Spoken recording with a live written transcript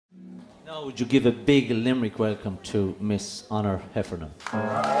Now would you give a big Limerick welcome to Miss Honor Heffernan.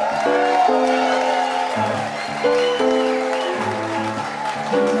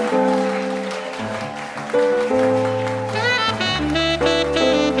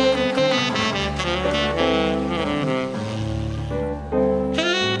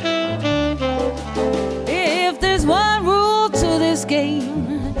 If there's one rule to this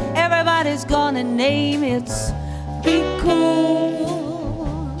game, everybody's gonna name it, be cool.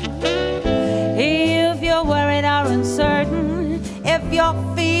 If you're worried or uncertain, if your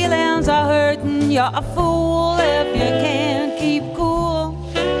feelings are hurting, you're a fool if you can't keep cool.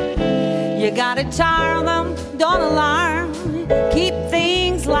 You gotta charm them, don't alarm, keep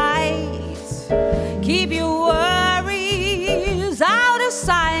things light, keep your worries out of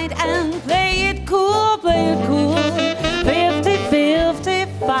sight and play it cool, play it cool. 50-50,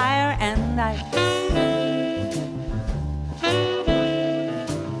 fire and ice.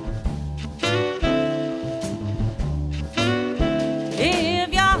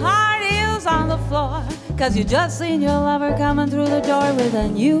 Floor, 'cause you just seen your lover coming through the door with a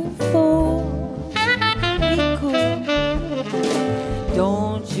new fool. Be cool.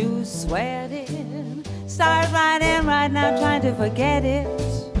 Don't you sweat it. Start right in right now trying to forget it.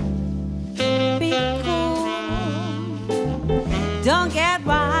 Be cool. Don't get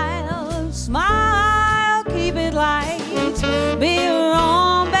wild. Smile, keep it light. Be your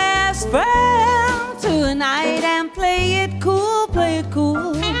own best friend tonight and play it cool, play it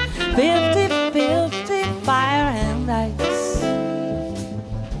cool. 50-50, fire and ice.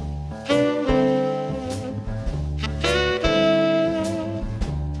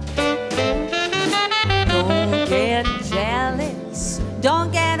 Don't get jealous,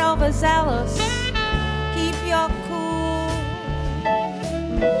 don't get overzealous, keep your cool.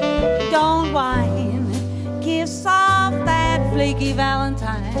 Don't whine, kiss off that flaky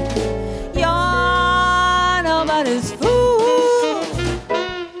Valentine. You're nobody's fool.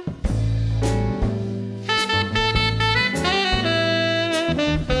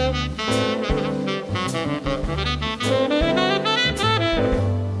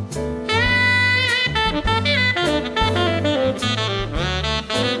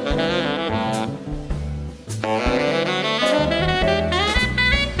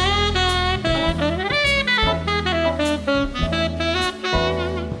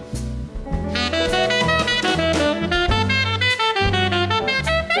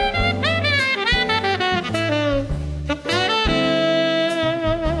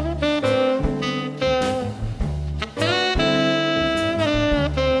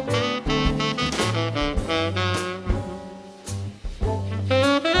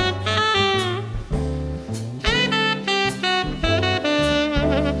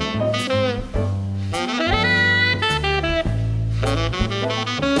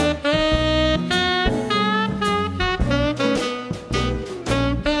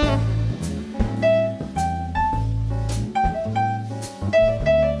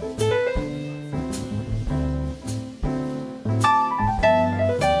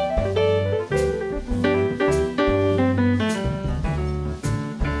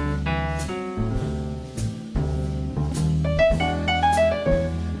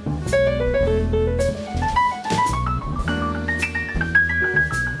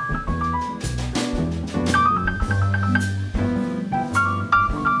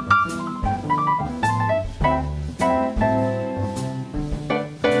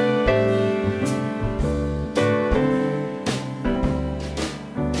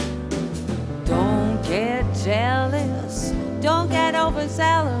 Jealous, don't get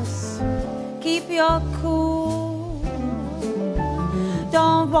overzealous, keep your cool.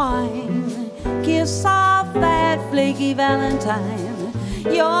 Don't whine, kiss off that flaky Valentine.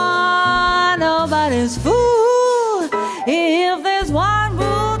 You're nobody's fool. If there's one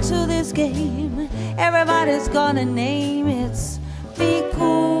rule to this game, everybody's gonna name it, be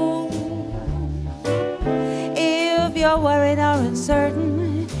cool. If you're worried or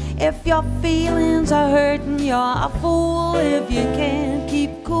uncertain, if your feelings are hurting, you're a fool if you can't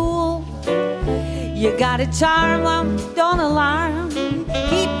keep cool. You gotta charm them, don't alarm,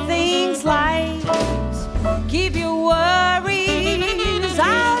 keep things light, keep your word